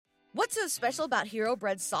What's so special about Hero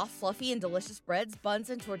Bread's soft, fluffy, and delicious breads, buns,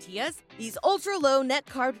 and tortillas? These ultra-low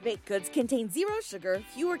net-carb baked goods contain zero sugar,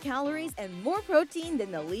 fewer calories, and more protein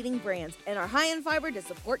than the leading brands, and are high in fiber to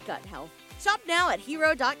support gut health. Shop now at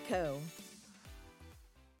hero.co.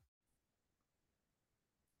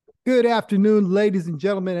 Good afternoon, ladies and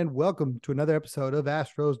gentlemen, and welcome to another episode of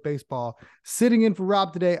Astros Baseball. Sitting in for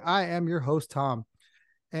Rob today, I am your host, Tom.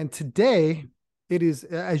 And today, it is,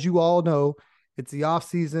 as you all know, it's the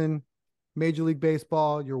offseason, Major League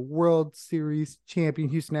Baseball, your World Series champion,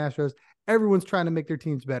 Houston Astros. Everyone's trying to make their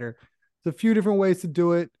teams better. There's a few different ways to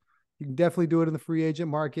do it. You can definitely do it in the free agent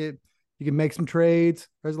market. You can make some trades.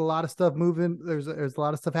 There's a lot of stuff moving. There's a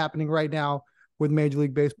lot of stuff happening right now with Major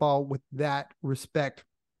League Baseball with that respect.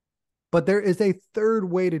 But there is a third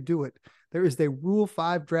way to do it. There is a Rule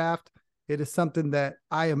 5 draft. It is something that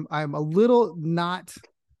I'm a little not,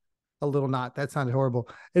 that sounded horrible.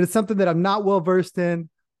 It is something that I'm not well versed in,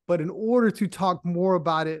 but in order to talk more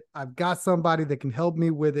about it, I've got somebody that can help me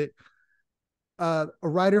with it. A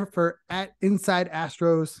writer for at Inside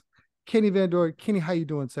Astros, Kenny Vandor. Kenny, how you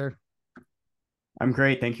doing, sir? I'm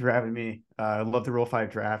great. Thank you for having me. I love the Rule 5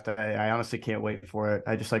 draft. I honestly can't wait for it.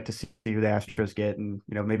 I just like to see who the Astros get and,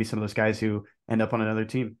 maybe some of those guys who end up on another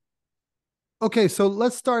team. Okay, so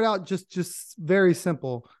let's start out just very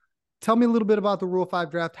simple. Tell me a little bit about the Rule 5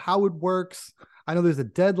 draft, how it works. I know there's a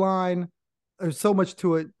deadline. There's so much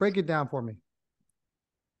to it. Break it down for me.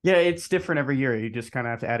 Yeah, it's different every year. You just kind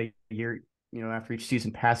of have to add a year, after each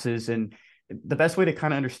season passes. And the best way to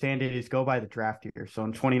kind of understand it is go by the draft year. So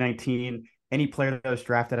in 2019, any player that was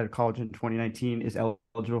drafted out of college in 2019 is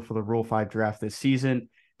eligible for the Rule 5 draft this season.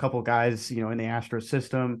 A couple guys, in the Astros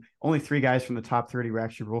system. Only 3 guys from the top 30 were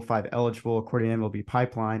actually Rule 5 eligible, according to MLB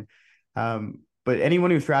Pipeline. But anyone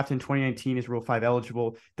who's drafted in 2019 is Rule 5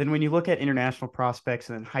 eligible. Then when you look at international prospects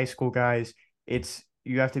and then high school guys,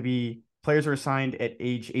 players are assigned at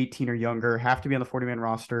age 18 or younger, have to be on the 40-man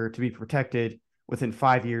roster to be protected within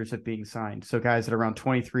 5 years of being signed. So guys that are around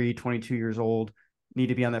 23, 22 years old need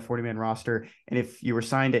to be on that 40-man roster. And if you were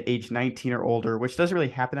signed at age 19 or older, which doesn't really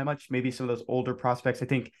happen that much, maybe some of those older prospects, I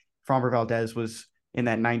think Framber Valdez was in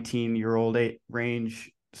that 19-year-old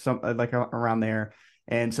range, around there.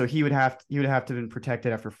 And so he would have to have been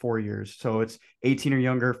protected after 4 years. So it's 18 or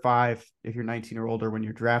younger, 5. If you're 19 or older, when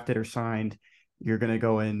you're drafted or signed, you're going to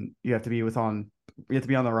go in. You have to be on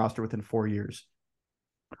the roster within 4 years.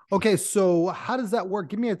 Okay, so how does that work?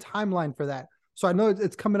 Give me a timeline for that. So I know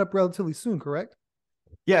it's coming up relatively soon, correct?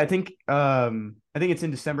 Yeah, I think it's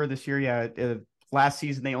in December this year. Yeah, last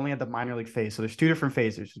season they only had the minor league phase, so there's 2 different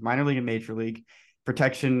phases: minor league and major league.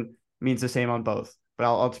 Protection means the same on both, but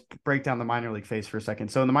I'll break down the minor league phase for a second.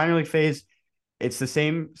 So in the minor league phase, it's the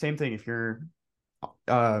same thing. If you're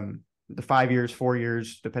the 5 years, 4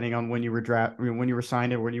 years, depending on when you were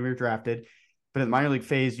signed or when you were drafted. But in the minor league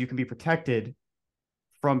phase, you can be protected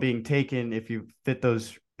from being taken if you fit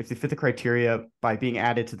the criteria by being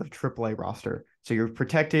added to the AAA roster. So you're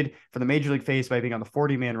protected for the major league phase by being on the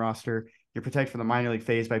 40-man roster. You're protected from the minor league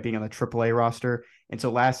phase by being on the AAA roster. And so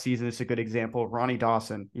last season, it's a good example. Ronnie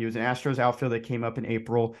Dawson, he was an Astros outfielder that came up in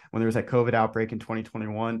April when there was that COVID outbreak in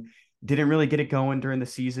 2021. Didn't really get it going during the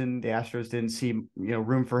season. The Astros didn't see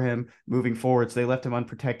room for him moving forward, so they left him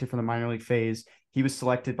unprotected from the minor league phase. He was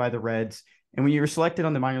selected by the Reds, and when you're selected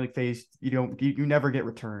on the minor league phase, you never get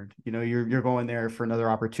returned. You're going there for another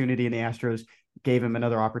opportunity, and the Astros gave him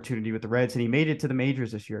another opportunity with the Reds, and he made it to the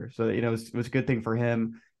majors this year. So it was a good thing for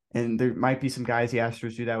him. And there might be some guys the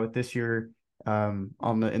Astros do that with this year in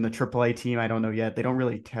the AAA team. I don't know yet. They don't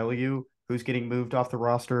really tell you who's getting moved off the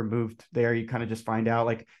roster, moved there. You kind of just find out.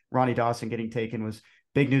 Like Ronnie Dawson getting taken was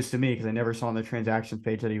big news to me because I never saw on the transactions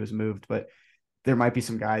page that he was moved. But there might be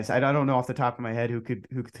some guys. I don't know off the top of my head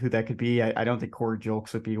who that could be. I don't think Corey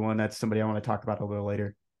Julks would be one. That's somebody I want to talk about a little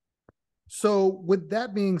later. So with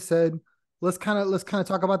that being said, let's kind of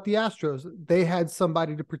talk about the Astros. They had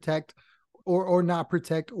somebody to protect or not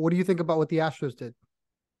protect. What do you think about what the Astros did?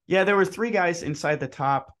 Yeah, there were 3 guys inside the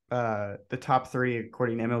top 3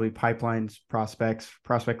 according to MLB Pipeline's prospect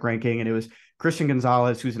ranking, and it was Christian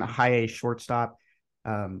Gonzalez, who's in a high A shortstop,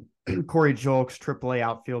 Corey Julks, AAA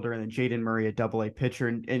outfielder, and then Jaden Murray, a AA pitcher.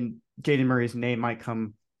 And Jaden Murray's name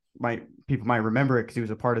people might remember it because he was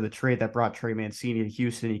a part of the trade that brought Trey Mancini to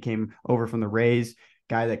Houston. He came over from the Rays,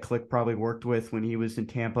 guy that Click probably worked with when he was in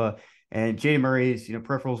Tampa. And Jaden Murray's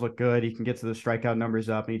peripherals look good. He can get to the strikeout numbers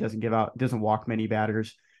up, and he doesn't walk many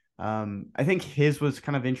batters. I think his was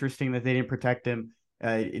kind of interesting that they didn't protect him.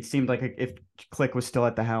 It seemed like if Click was still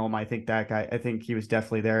at the helm, I think he was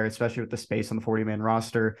definitely there, especially with the space on the 40-man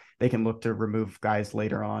roster. They can look to remove guys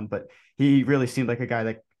later on, but he really seemed like a guy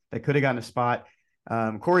that could have gotten a spot.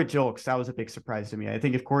 Corey Julks, that was a big surprise to me. I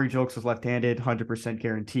think if Corey Julks was left-handed, 100%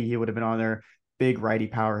 guarantee he would have been on there. Big righty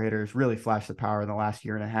power hitters, really flashed the power in the last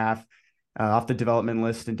year and a half. Off the development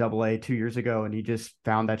list in AA 2 years ago, and he just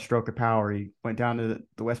found that stroke of power. He went down to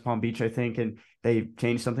the West Palm Beach, I think, and they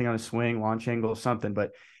changed something on his swing, launch angle, something.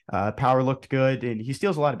 But power looked good, and he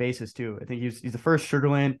steals a lot of bases too. I think he's the first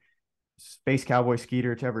Sugarland Space Cowboy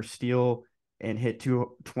Skeeter to ever steal and hit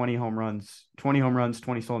 20 home runs,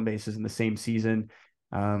 20 stolen bases in the same season.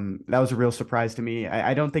 That was a real surprise to me.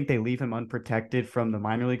 I don't think they leave him unprotected from the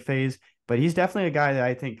minor league phase, but he's definitely a guy that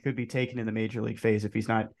I think could be taken in the major league phase if he's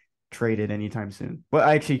not traded anytime soon. Well,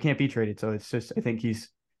 actually, he can't be traded, so it's just I think he's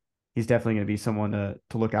definitely going to be someone to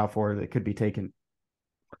look out for that could be taken.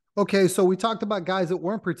 Okay, so we talked about guys that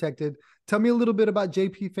weren't protected. Tell me a little bit about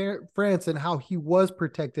JP France and how he was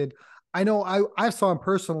protected. I know I saw him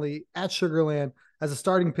personally at Sugarland as a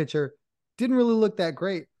starting pitcher. Didn't really look that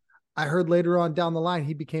great. I heard later on down the line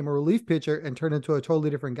he became a relief pitcher and turned into a totally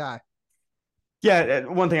different guy. Yeah,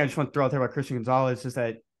 one thing I just want to throw out there about Christian Gonzalez is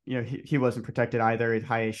that he wasn't protected either at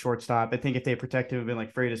high A shortstop. I think if they protected him, been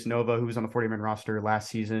like Freudis Nova, who was on the 40-man roster last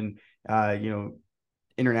season,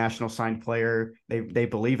 international signed player. They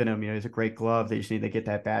believe in him. He's a great glove. They just need to get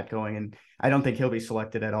that bat going. And I don't think he'll be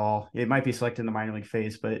selected at all. It might be selected in the minor league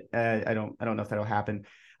phase, but I don't know if that'll happen.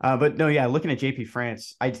 But no, yeah, looking at JP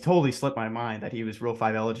France, I totally slipped my mind that he was Rule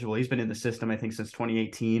 5 eligible. He's been in the system, I think, since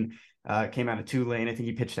 2018. Came out of Tulane. I think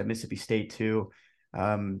he pitched at Mississippi State too.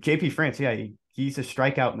 JP France, yeah, he's a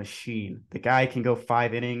strikeout machine. The guy can go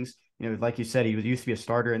 5 innings. Like you said, he used to be a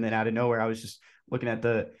starter, and then out of nowhere, I was just looking at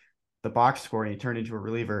the box score, and he turned into a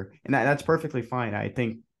reliever, and that's perfectly fine. I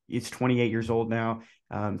think he's 28 years old now.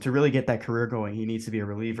 To really get that career going, he needs to be a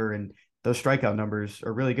reliever, and those strikeout numbers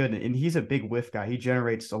are really good. And he's a big whiff guy. He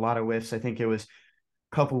generates a lot of whiffs. I think it was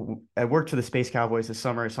I worked for the Space Cowboys this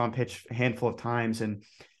summer. I saw him pitch a handful of times, and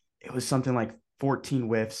it was something like 14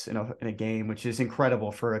 whiffs in a game, which is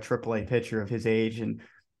incredible for a AAA pitcher of his age and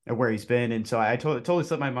where he's been. And so I totally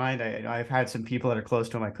slipped my mind. I've had some people that are close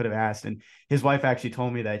to him I could have asked, and his wife actually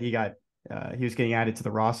told me that he was getting added to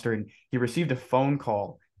the roster, and he received a phone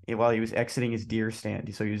call while he was exiting his deer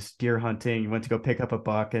stand. So he was deer hunting. He went to go pick up a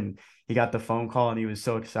buck, and he got the phone call, and he was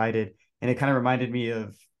so excited. And it kind of reminded me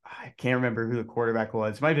of, I can't remember who the quarterback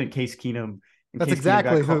was. It might have been Case Keenum. That's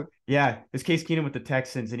exactly who. Yeah, it's Case Keenum with the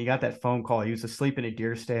Texans, and he got that phone call. He was asleep in a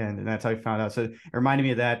deer stand, and that's how he found out. So it reminded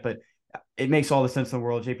me of that, but it makes all the sense in the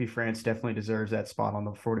world. JP France definitely deserves that spot on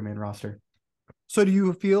the 40-man roster. So do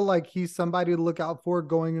you feel like he's somebody to look out for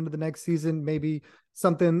going into the next season? Maybe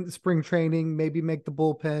something spring training, maybe make the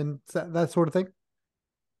bullpen, that sort of thing?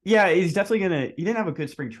 Yeah, he's definitely he didn't have a good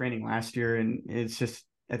spring training last year, and it's just,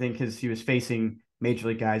 I think because he was facing major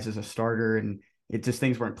league guys as a starter, and it just,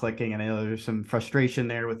 things weren't clicking. And I know there's some frustration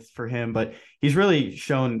there for him, but he's really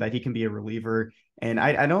shown that he can be a reliever. And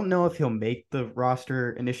I don't know if he'll make the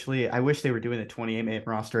roster initially. I wish they were doing the 28-man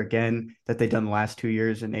roster again that they've done the last 2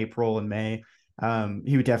 years in April and May.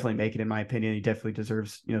 He would definitely make it, in my opinion. He definitely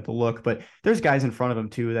deserves, the look. But there's guys in front of him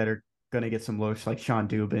too that are going to get some looks, like Sean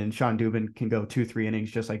Dubin. Sean Dubin can go 2-3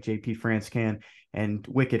 innings just like JP France can, and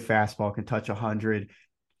wicked fastball, can touch 100.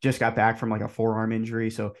 Just got back from like a forearm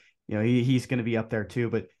injury, so he's going to be up there too.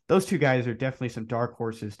 But those two guys are definitely some dark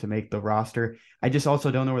horses to make the roster. I just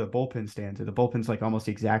also don't know where the bullpen stands. The bullpen's like almost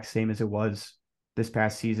the exact same as it was this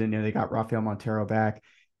past season. They got Rafael Montero back.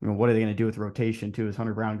 What are they going to do with rotation too? Is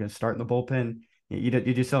Hunter Brown going to start in the bullpen? You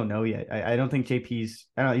just don't know yet. I don't think he's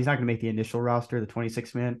not going to make the initial roster, the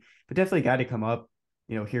 26-man, but definitely a guy to come up,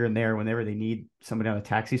 here and there whenever they need somebody on a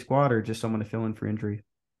taxi squad or just someone to fill in for injury.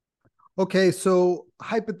 Okay, so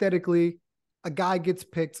hypothetically, a guy gets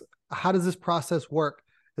picked. How does this process work?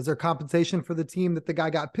 Is there compensation for the team that the guy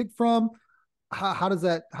got picked from? How does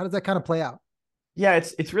that kind of play out? Yeah,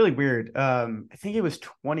 it's really weird. I think it was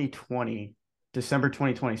 2020, December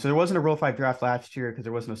 2020. So there wasn't a Rule 5 draft last year because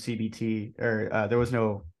there was no CBT, or there was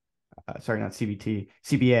no, sorry, not CBT,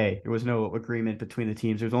 CBA. There was no agreement between the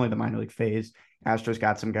teams. There was only the minor league phase. Astros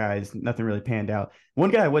got some guys. Nothing really panned out. One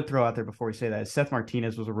guy I would throw out there before we say that is Seth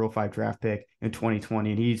Martinez was a Rule 5 draft pick in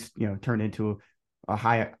 2020, and he's turned into a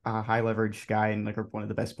high leverage guy and like one of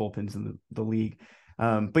the best bullpens in the league.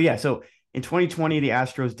 But yeah, so in 2020, the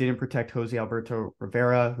Astros didn't protect Jose Alberto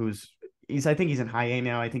Rivera, I think he's in high A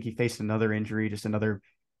now. I think he faced another injury, just another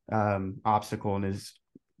obstacle in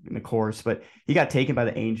the course, but he got taken by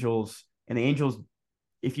the Angels, and the Angels,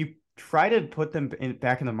 if you try to put them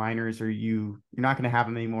back in the minors, or you're not going to have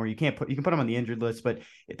them anymore. You can put them on the injured list, but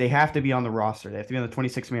they have to be on the roster. They have to be on the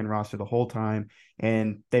 26-man roster the whole time.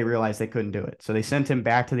 And they realized they couldn't do it. So they sent him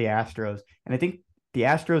back to the Astros. And I think the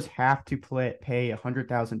Astros have to pay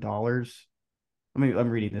 $100,000 I'm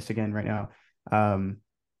reading this again right now.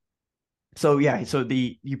 So yeah, so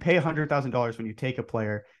you pay $100,000 when you take a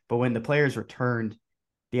player, but when the player is returned,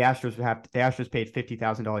 the Astros paid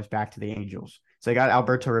 $50,000 back to the Angels. So they got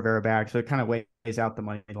Alberto Rivera back, so it kind of weighs out the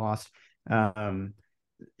money lost. Um,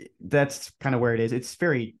 that's kind of where it is. It's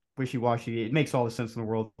very wishy-washy. It makes all the sense in the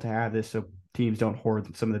world to have this so teams don't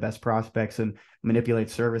hoard some of the best prospects and manipulate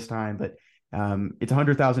service time. But it's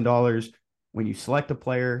 $100,000 when you select a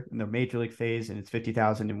player in the major league phase, and it's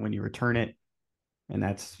 $50,000 and when you return it, and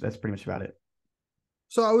that's pretty much about it.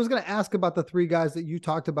 So I was going to ask about the three guys that you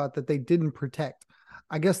talked about that they didn't protect.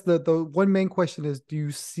 I guess the one main question is, do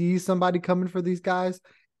you see somebody coming for these guys?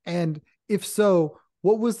 And if so,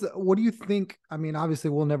 what do you think? I mean, obviously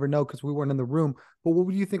we'll never know because we weren't in the room, but what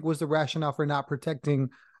do you think was the rationale for not protecting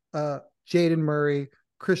Jaden Murray,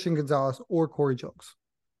 Christian Gonzalez, or Corey Julks?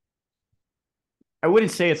 I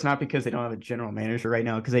wouldn't say it's not because they don't have a general manager right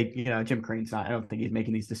now, because Jim Crane's not. I don't think he's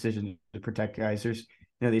making these decisions to protect guys. There's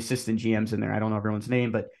the assistant GMs in there. I don't know everyone's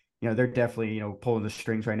name, but they're definitely pulling the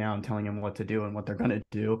strings right now and telling them what to do and what they're gonna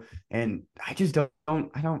do. And I just don't.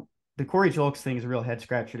 The Corey Julks thing is a real head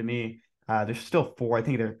scratcher to me. There's still four. I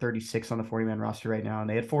think they're 36 on the 40-man roster right now, and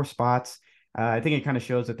they had 4 spots. I think it kind of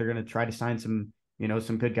shows that they're going to try to sign some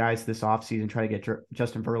good guys this offseason, try to get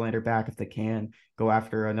Justin Verlander back if they can, go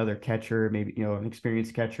after another catcher, maybe, an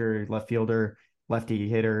experienced catcher, left fielder, lefty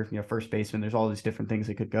hitter, first baseman. There's all these different things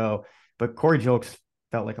that could go. But Corey Julks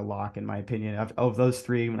felt like a lock, in my opinion. Of those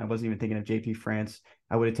 3, when I wasn't even thinking of JP France,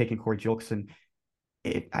 I would have taken Corey Julks. And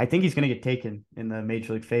I think he's going to get taken in the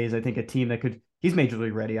major league phase. I think a team he's major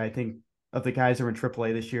league ready. I think of the guys that were in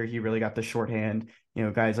AAA this year, he really got the shorthand.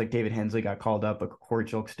 Guys like David Hensley got called up, but Corey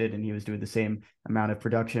Julks did, and he was doing the same amount of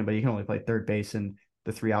production, but he can only play third base and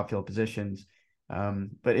the 3 outfield positions.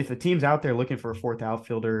 But if a team's out there looking for a 4th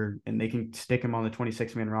outfielder and they can stick him on the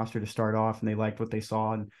 26-man roster to start off, and they liked what they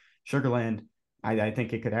saw in Sugarland, I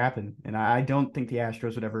think it could happen. And I don't think the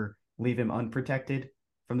Astros would ever leave him unprotected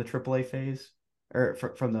from the AAA phase, or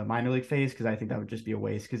from the minor league phase, because I think that would just be a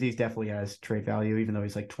waste, because he's definitely has trade value, even though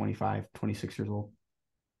he's like 25, 26 years old.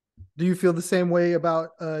 Do you feel the same way about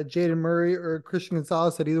Jaden Murray or Christian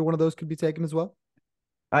Gonzalez, that either one of those could be taken as well?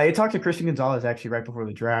 I talked to Christian Gonzalez actually right before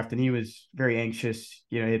the draft, and he was very anxious.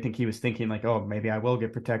 I think he was thinking like, oh, maybe I will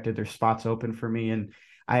get protected. There's spots open for me. And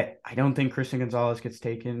I don't think Christian Gonzalez gets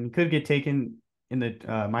taken. Could get taken in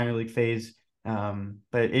the minor league phase. But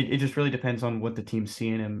it just really depends on what the team's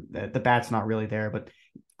seeing him. The bat's not really there, but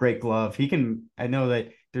great glove. I know that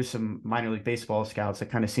there's some minor league baseball scouts that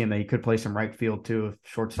kind of see him that he could play some right field too if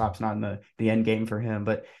shortstop's not in the end game for him.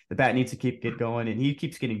 But the bat needs to get going, and he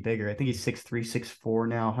keeps getting bigger. I think he's 6'3", 6'4"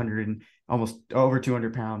 now, 100 and almost over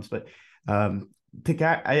 200 pounds. But I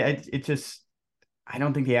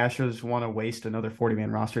don't think the Astros want to waste another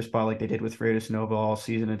 40-man roster spot like they did with Freudis Nova all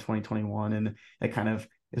season in 2021, and that kind of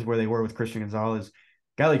is where they were with Christian Gonzalez. A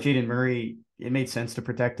guy like Jaden Murray, it made sense to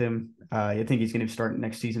protect him. I think he's going to start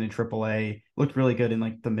next season in AAA. Looked really good in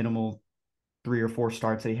like the minimal 3 or 4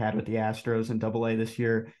 starts that he had with the Astros in AA this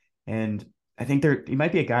year. And I think he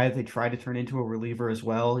might be a guy that they try to turn into a reliever as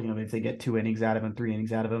well. If they get 2 innings out of him, 3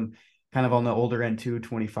 innings out of him, kind of on the older end too,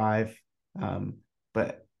 25.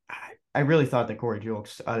 But I really thought that Corey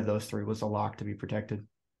Julks out of those 3 was a lock to be protected.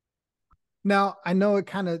 Now, I know it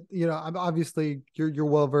kind of, obviously you're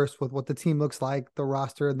well versed with what the team looks like, the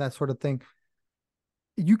roster and that sort of thing.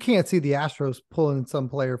 You can't see the Astros pulling some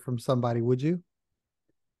player from somebody, would you?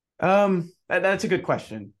 That's a good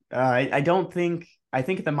question. I don't think. I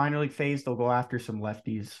think at the minor league phase they'll go after some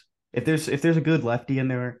lefties. If there's a good lefty in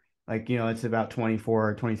there, like it's about 24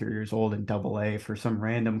 or 23 years old in AA for some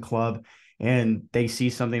random club, and they see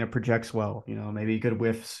something that projects well, maybe good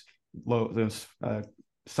whiffs, those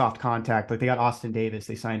soft contact. Like they got Austin Davis,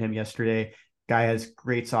 they signed him yesterday. Guy has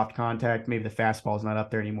great soft contact. Maybe the fastball's not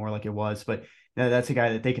up there anymore like it was, but that's a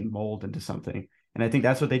guy that they can mold into something. And I think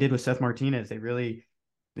that's what they did with Seth Martinez.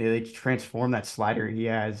 They transformed that slider he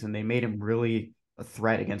has, and they made him really a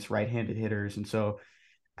threat against right-handed hitters. And so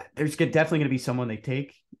there's definitely going to be someone they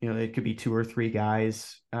take. It could be 2 or 3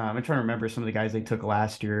 guys. I'm trying to remember some of the guys they took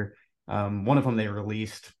last year. One of them they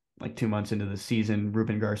released like 2 months into the season,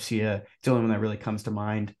 Ruben Garcia. It's the only one that really comes to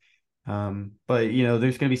mind. But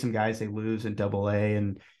there's going to be some guys they lose in AA,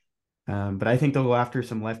 and but I think they'll go after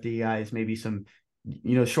some lefty guys, maybe some,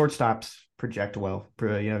 shortstops project well.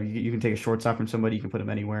 You can take a shortstop from somebody, you can put them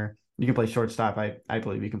anywhere. You can play shortstop. I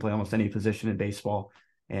believe you can play almost any position in baseball,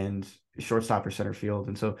 and shortstop or center field.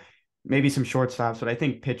 And so maybe some shortstops, but I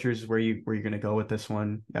think pitchers is where you're going to go with this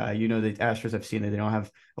one. The Astros, I've seen that they don't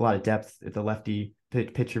have a lot of depth at the lefty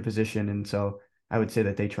pitcher position. And so I would say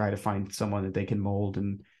that they try to find someone that they can mold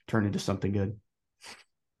and turn into something good.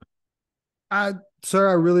 I, sir,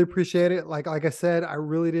 I really appreciate it. Like I said, I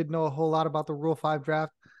really didn't know a whole lot about the Rule 5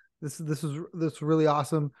 draft. This was really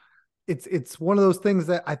awesome. It's one of those things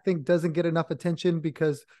that I think doesn't get enough attention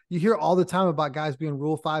because you hear all the time about guys being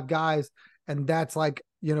Rule 5 guys, and that's like,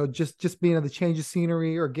 just being in the change of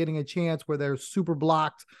scenery or getting a chance where they're super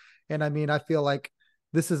blocked. And I mean, I feel like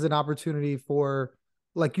this is an opportunity for,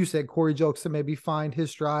 like you said, Corey Jokes to maybe find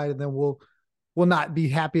his stride, and then we'll not be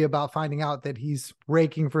happy about finding out that he's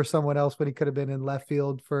raking for someone else when he could have been in left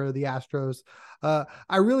field for the Astros.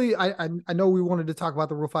 I know we wanted to talk about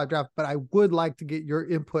the Rule 5 draft, but I would like to get your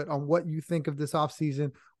input on what you think of this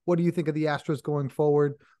offseason. What do you think of the Astros going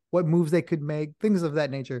forward? What moves they could make, things of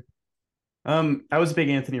that nature. I was a big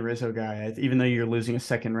Anthony Rizzo guy. Even though you're losing a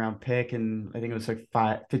second round pick, and I think it was like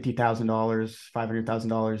 $50,000,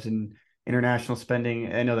 $500,000 in international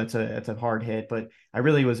spending. I know that's a hard hit, but I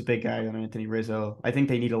really was a big guy on Anthony Rizzo. I think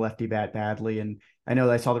they need a lefty bat badly, and I know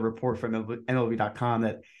that I saw the report from MLB.com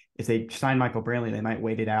that if they sign Michael Brantley, they might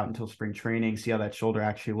wait it out until spring training, see how that shoulder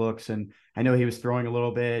actually looks. And I know he was throwing a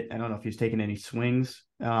little bit. I don't know if he was taking any swings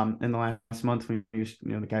in the last month when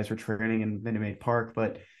the guys were training in Minute Maid Park,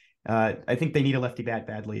 but I think they need a lefty bat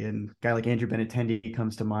badly, and a guy like Andrew Benintendi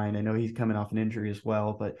comes to mind. I know he's coming off an injury as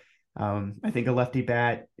well, but I think a lefty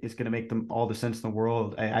bat is going to make them all the sense in the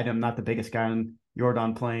world. I'm not the biggest guy on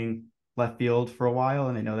Jordan playing left field for a while,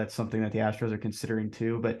 and I know that's something that the Astros are considering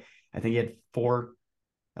too. But I think he had 4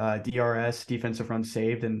 DRS, defensive runs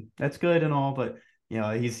saved, and that's good and all. But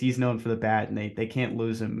he's known for the bat, and they can't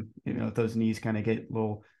lose him. If those knees kind of get a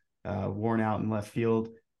little worn out in left field.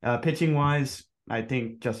 Pitching wise, I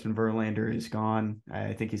think Justin Verlander is gone.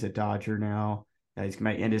 I think he's a Dodger now. He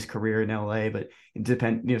might end his career in LA, but it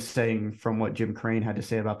depends, saying from what Jim Crane had to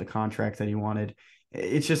say about the contract that he wanted.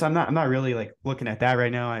 It's just, I'm not really like looking at that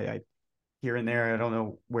right now. I here and there, I don't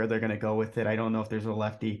know where they're going to go with it. I don't know if there's a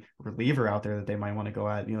lefty reliever out there that they might want to go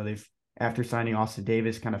at. They've, after signing Austin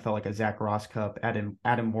Davis, kind of felt like a Zach Ross Cup,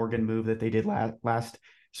 Adam Morgan move that they did last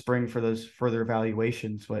spring for those further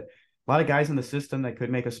evaluations. But a lot of guys in the system that could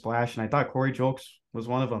make a splash, and I thought Corey Julks was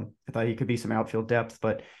one of them. I thought he could be some outfield depth,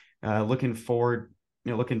 but looking forward,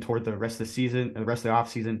 looking toward the rest of the season, the rest of the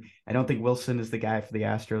offseason, I don't think Wilson is the guy for the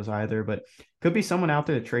Astros either, but could be someone out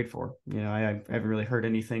there to trade for. I haven't really heard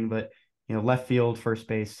anything, but left field, first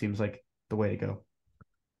base seems like the way to go.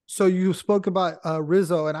 So you spoke about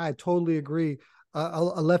Rizzo, and I totally agree. A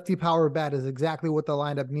lefty power bat is exactly what the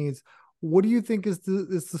lineup needs. What do you think is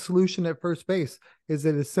the solution at first base? Is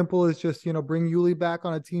it as simple as just, bring Yuli back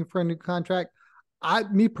on a team-friendly contract?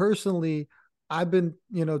 Me personally, I've been,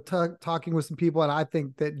 talking with some people, and I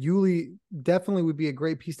think that Yuli definitely would be a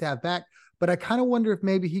great piece to have back. But I kind of wonder if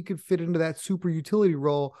maybe he could fit into that super utility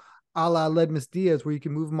role, a la Ledmus Diaz, where you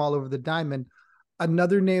can move him all over the diamond.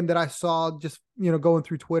 Another name that I saw just, going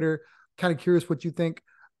through Twitter, kind of curious what you think,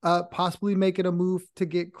 possibly making a move to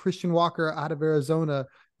get Christian Walker out of Arizona,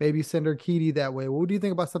 maybe send Urquidy that way. What do you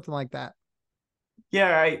think about something like that?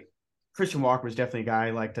 Yeah, Christian Walker was definitely a guy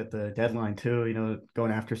I liked at the deadline too,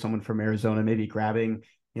 going after someone from Arizona, maybe grabbing,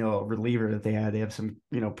 a reliever that they had. They have some,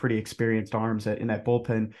 pretty experienced arms in that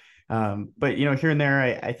bullpen. But, here and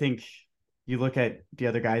there, I think you look at the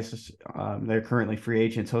other guys that are currently free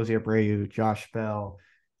agents, Jose Abreu, Josh Bell,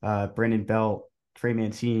 Brendan Belt, Trey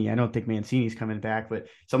Mancini. I don't think Mancini's coming back, but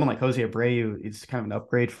someone like Jose Abreu is kind of an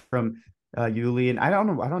upgrade from Yuli. And I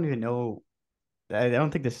don't even know. I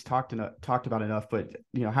don't think this is talked about enough, but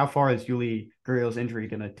how far is Yuli Gurriel's injury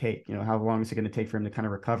going to take? How long is it going to take for him to kind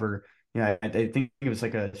of recover? I think it was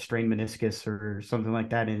like a strained meniscus or something like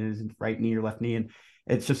that in his right knee or left knee, and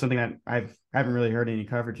it's just something that I haven't really heard any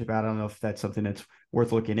coverage about. I don't know if that's something that's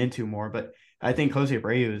worth looking into more, but I think Jose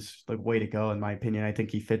Abreu is the way to go in my opinion. I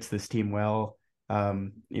think he fits this team well.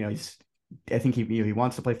 I think he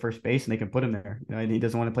wants to play first base, and they can put him there. And he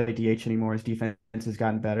doesn't want to play DH anymore. His defense has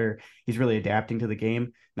gotten better. He's really adapting to the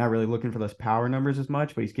game, not really looking for those power numbers as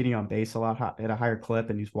much, but he's getting on base a lot at a higher clip,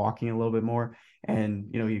 and he's walking a little bit more. And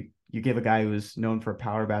you give a guy who was known for a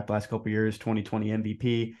power bat the last couple of years, 2020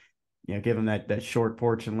 MVP, give him that short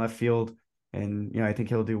porch in left field, and I think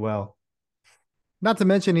he'll do well. Not to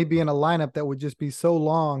mention he'd be in a lineup that would just be so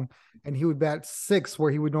long, and he would bat 6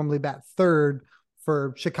 where he would normally bat 3rd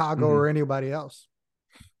for Chicago or anybody else.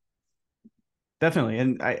 Definitely.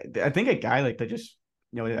 And I think a guy like that just,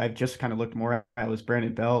 I've just kind of looked more at was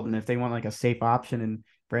Brandon Belt. And if they want like a safe option, and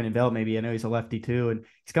Brandon Belt, maybe, I know he's a lefty too, and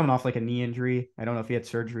he's coming off like a knee injury. I don't know if he had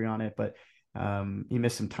surgery on it, but he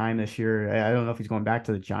missed some time this year. I don't know if he's going back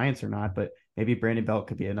to the Giants or not, but maybe Brandon Belt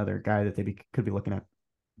could be another guy that they could be looking at.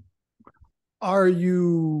 Are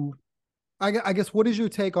you I guess what is your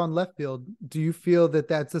take on left field? Do you feel that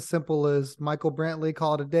that's as simple as Michael Brantley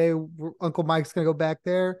call it a day? Uncle Mike's going to go back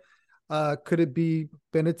there. Could it be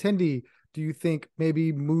Benintendi? Do you think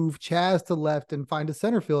maybe move Chas to left and find a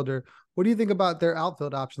center fielder? What do you think about their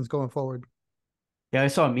outfield options going forward? Yeah, I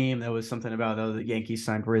saw a meme that was something about the Yankees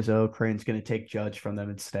signed Rizzo. Crane's going to take Judge from them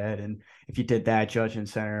instead. And if you did that, Judge in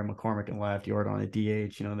center, McCormick in left, Yordan at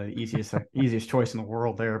DH, the easiest choice in the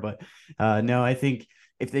world there. But no, I think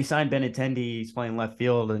if they sign Benintendi, he's playing left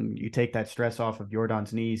field, and you take that stress off of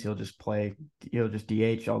Yordan's knees, he'll just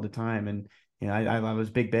DH all the time. And I was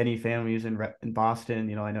a big Benny fan when he was in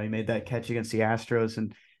Boston. I know he made that catch against the Astros,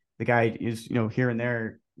 and the guy is here and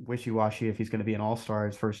there wishy-washy if he's going to be an all-star.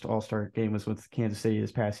 His first all-star game was with Kansas City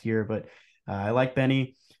this past year, but I like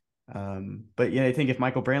Benny. But yeah, I think if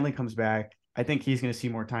Michael Brantley comes back, I think he's going to see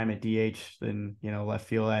more time at DH than left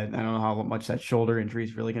field. I don't know how much that shoulder injury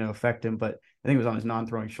is really going to affect him, but I think it was on his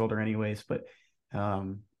non-throwing shoulder anyways. But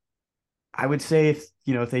I would say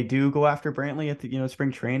if they do go after Brantley at the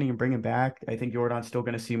spring training and bring him back, I think Jordan's still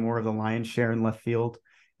going to see more of the lion's share in left field.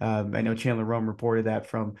 I know Chandler Rome reported that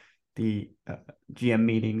from the GM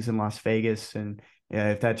meetings in Las Vegas, and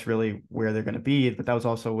if that's really where they're going to be. But that was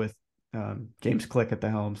also with James Click at the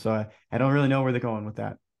helm, so I don't really know where they're going with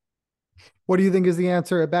that. What do you think is the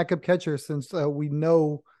answer at backup catcher, since we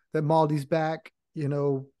know that Maldi's back?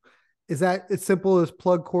 Is that as simple as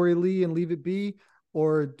plug Corey Lee and leave it be,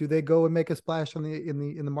 or do they go and make a splash on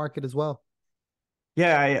in the market as well?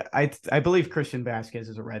 Yeah, I believe Christian Vasquez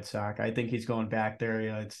is a Red Sox. I think he's going back there.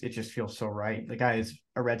 It just feels so right. The guy is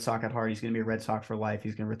a Red Sox at heart. He's going to be a Red Sox for life.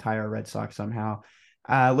 He's going to retire a Red Sox somehow.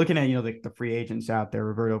 Looking at the free agents out there: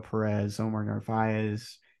 Roberto Perez, Omar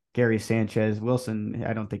Narvaez, Gary Sanchez, Wilson.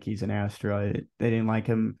 I don't think he's an Astro. They didn't like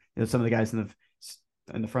him. Some of the guys in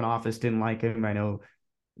the front office didn't like him. I know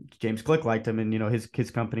James Click liked him, and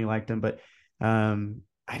his company liked him, but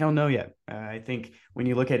I don't know yet. I think when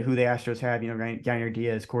you look at who the Astros have, Yainer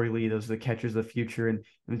Diaz, Corey Lee, those are the catchers of the future. And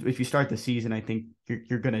if you start the season, I think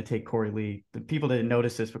you're going to take Corey Lee. The people didn't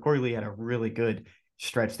notice this, but Corey Lee had a really good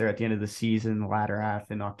stretch there at the end of the season, the latter half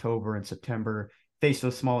in October and September. Faced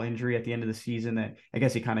a small injury at the end of the season that I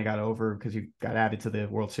guess he kind of got over because he got added to the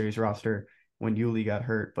World Series roster when Yuli got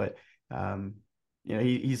hurt. But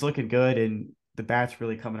he's looking good, and the bat's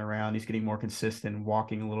really coming around. He's getting more consistent,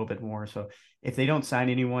 walking a little bit more. So if they don't sign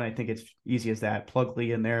anyone, I think it's easy as that. Plug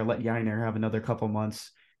Lee in there, let Yainer have another couple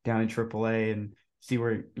months down in AAA and see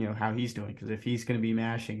where, how he's doing. Because if he's going to be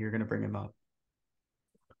mashing, you're going to bring him up.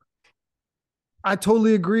 I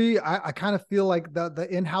totally agree. I kind of feel like the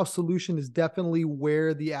in-house solution is definitely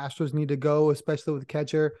where the Astros need to go, especially with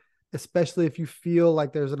catcher, especially if you feel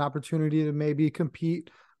like there's an opportunity to maybe compete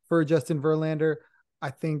for Justin Verlander.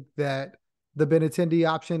 I think that the Benintendi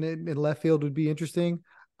option in left field would be interesting.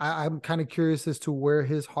 I'm kind of curious as to where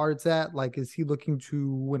his heart's at. Like, is he looking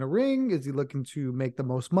to win a ring? Is he looking to make the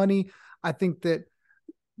most money? I think that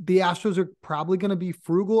the Astros are probably going to be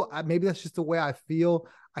frugal. Maybe that's just the way I feel.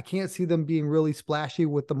 I can't see them being really splashy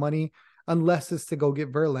with the money unless it's to go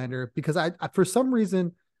get Verlander, because I for some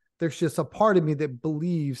reason, there's just a part of me that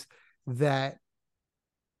believes that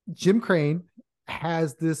Jim Crane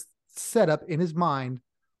has this setup in his mind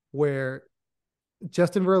where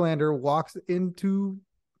Justin Verlander walks into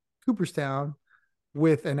Cooperstown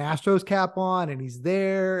with an Astros cap on, and he's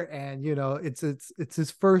there, and it's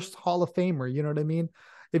his first Hall of Famer. You know what I mean?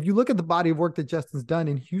 If you look at the body of work that Justin's done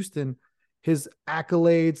in Houston, his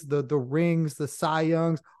accolades, the rings, the Cy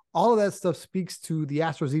Youngs, all of that stuff speaks to the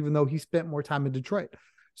Astros, even though he spent more time in Detroit.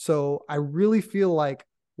 So I really feel like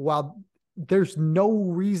while there's no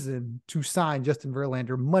reason to sign Justin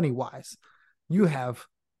Verlander money-wise, you have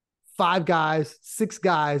 5 guys, 6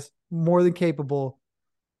 guys more than capable.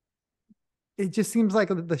 It just seems like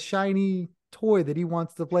the shiny toy that he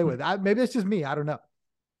wants to play with. Maybe that's just me. I don't know.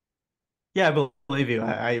 Yeah, I believe you.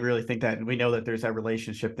 I really think that, and we know that there's that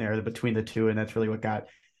relationship there between the two, and that's really what got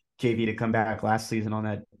JV to come back last season on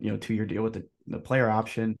that 2-year deal with the player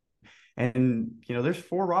option. And there's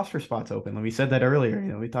 4 roster spots open. And we said that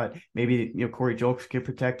earlier. We thought maybe Corey Julks get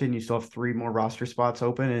protected, and you still have 3 more roster spots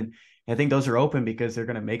open. And I think those are open because they're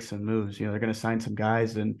going to make some moves. They're going to sign some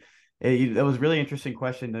guys. And that was a really interesting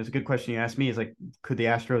question. That was a good question you asked me. Is like, could the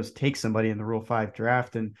Astros take somebody in the Rule 5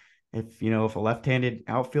 draft? And if a left-handed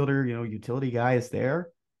outfielder, utility guy is there,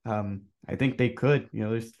 I think they could.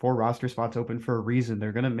 There's 4 roster spots open for a reason.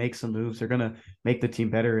 They're going to make some moves. They're going to make the team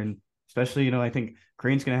better. And especially, I think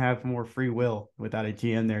Crane's going to have more free will without a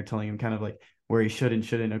GM there telling him kind of like where he should and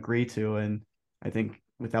shouldn't agree to. And I think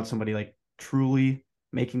without somebody like truly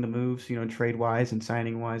making the moves, trade-wise and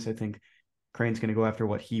signing-wise, I think Crane's going to go after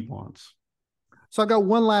what he wants. So I got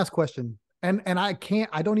one last question. And I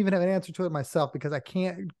don't even have an answer to it myself because I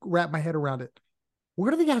can't wrap my head around it.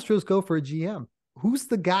 Where do the Astros go for a GM? Who's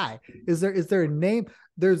the guy? Is there a name?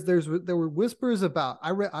 There were whispers about,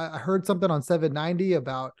 I heard something on 790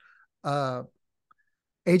 about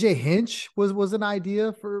AJ Hinch was an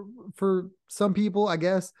idea for some people, I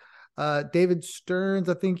guess. David Stearns,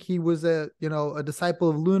 I think he was a disciple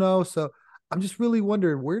of Luno. So I'm just really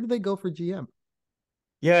wondering, where do they go for GM?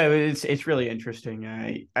 Yeah, it's really interesting.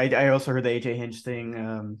 I also heard the AJ Hinch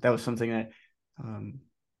thing. That was something that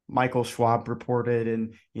Michael Schwab reported,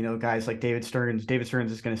 and guys like David Stearns. David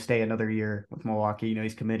Stearns is going to stay another year with Milwaukee.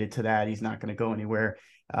 He's committed to that. He's not going to go anywhere.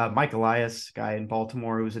 Mike Elias, guy in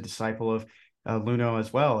Baltimore, who was a disciple of Luno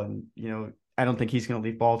as well, and I don't think he's going to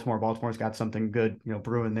leave Baltimore. Baltimore's got something good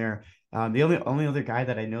brewing there. The only other guy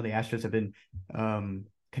that I know the Astros have been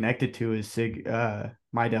connected to is Sig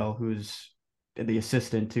Mejdal, who's the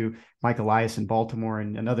assistant to Mike Elias in Baltimore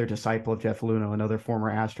and another disciple of Jeff Luno, another former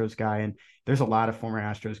Astros guy. And there's a lot of former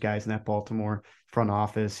Astros guys in that Baltimore front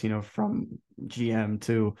office, from GM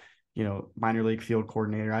to, minor league field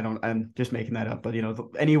coordinator. I'm just making that up, but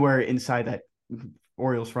anywhere inside that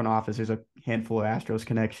Orioles front office, there's a handful of Astros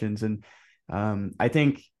connections. And I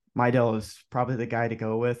think Mejdal is probably the guy to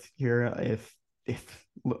go with here if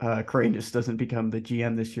Crane just doesn't become the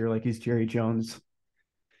GM this year, like he's Jerry Jones.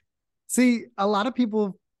 See, a lot of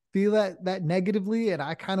people feel that negatively, and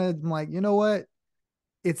I kind of am like, you know what?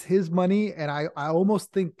 It's his money, and I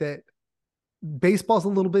almost think that baseball's a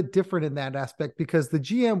little bit different in that aspect because the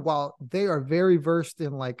GM, while they are very versed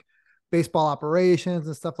in like baseball operations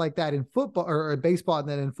and stuff like that in football or baseball, and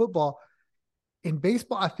then in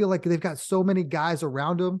baseball, I feel like they've got so many guys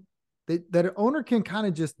around them that an owner can kind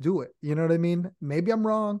of just do it. You know what I mean? Maybe I'm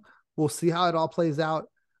wrong. We'll see how it all plays out.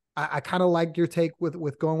 I kind of like your take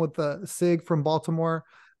with going with the Sig from Baltimore.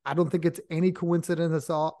 I don't think it's any coincidence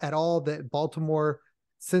at all that Baltimore,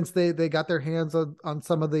 since they got their hands on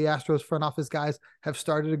some of the Astros front office guys, have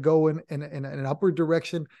started to go in an upward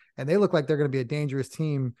direction, and they look like they're going to be a dangerous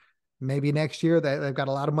team. Maybe next year they've got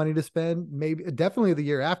a lot of money to spend. Maybe definitely the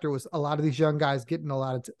year after was a lot of these young guys getting a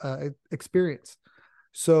lot of experience.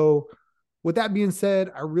 So with that being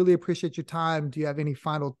said, I really appreciate your time. Do you have any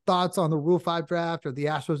final thoughts on the Rule 5 draft or the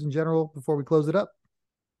Astros in general before we close it up?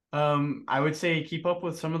 I would say keep up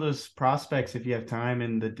with some of those prospects if you have time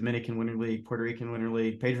in the Dominican Winter League, Puerto Rican Winter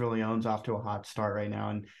League. Pedro Leon's off to a hot start right now,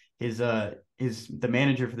 and the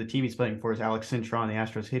manager for the team he's playing for is Alex Cintron, the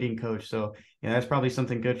Astros hitting coach. So that's probably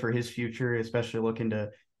something good for his future, especially looking to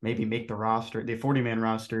maybe make the 40-man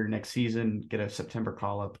roster next season, get a September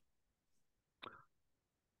call up.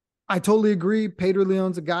 I totally agree. Pedro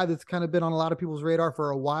Leon's a guy that's kind of been on a lot of people's radar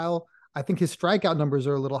for a while. I think his strikeout numbers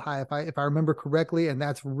are a little high, if I remember correctly, and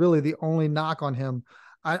that's really the only knock on him.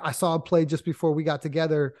 I saw a play just before we got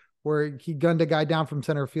together where he gunned a guy down from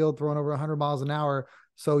center field, throwing over 100 miles an hour.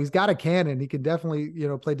 So he's got a cannon. He can definitely,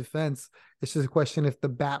 play defense. It's just a question if the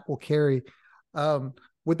bat will carry.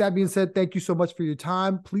 With that being said, thank you so much for your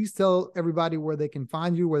time. Please tell everybody where they can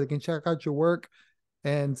find you, where they can check out your work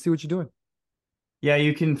and see what you're doing. Yeah,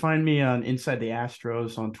 you can find me on Inside the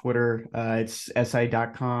Astros on Twitter. It's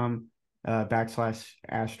si.com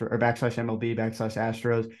 /Astro or /MLB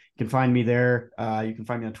 /Astros. You can find me there. You can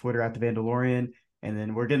find me on Twitter at The Vandalorian. And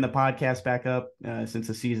then we're getting the podcast back up since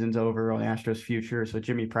the season's over on Astros Future. So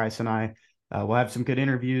Jimmy Price and I will have some good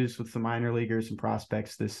interviews with some minor leaguers and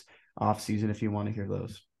prospects this offseason if you want to hear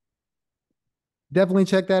those. Definitely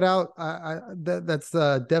check that out. That's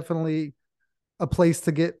definitely a place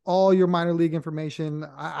to get all your minor league information.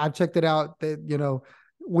 I've checked it out. That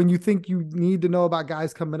when you think you need to know about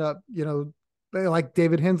guys coming up, like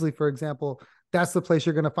David Hensley, for example, that's the place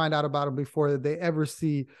you're going to find out about them before they ever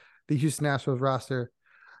see the Houston Astros roster.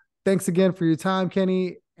 Thanks again for your time,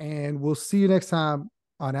 Kenny, and we'll see you next time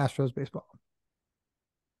on Astros Baseball.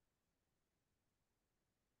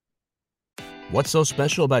 What's so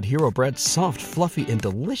special about Hero Bread's soft, fluffy, and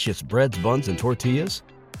delicious breads, buns, and tortillas?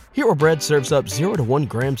 Hero Bread serves up 0 to 1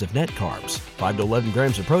 grams of net carbs, 5 to 11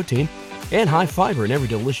 grams of protein, and high fiber in every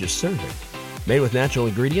delicious serving. Made with natural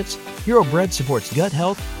ingredients, Hero Bread supports gut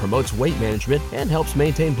health, promotes weight management, and helps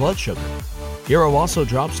maintain blood sugar. Hero also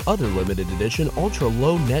drops other limited edition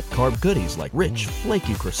ultra-low net carb goodies like rich,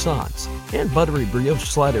 flaky croissants and buttery brioche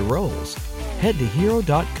slider rolls. Head to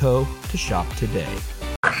hero.co to shop today.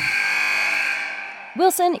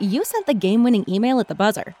 Wilson, you sent the game-winning email at the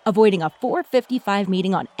buzzer, avoiding a 4:55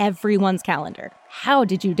 meeting on everyone's calendar. How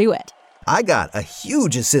did you do it? I got a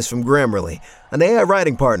huge assist from Grammarly, an AI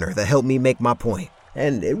writing partner that helped me make my point.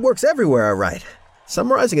 And it works everywhere I write.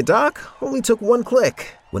 Summarizing a doc only took one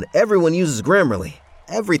click. When everyone uses Grammarly,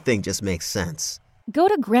 everything just makes sense. Go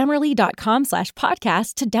to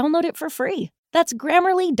Grammarly.com/podcast to download it for free. That's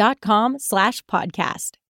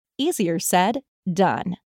Grammarly.com/podcast. Easier said, done.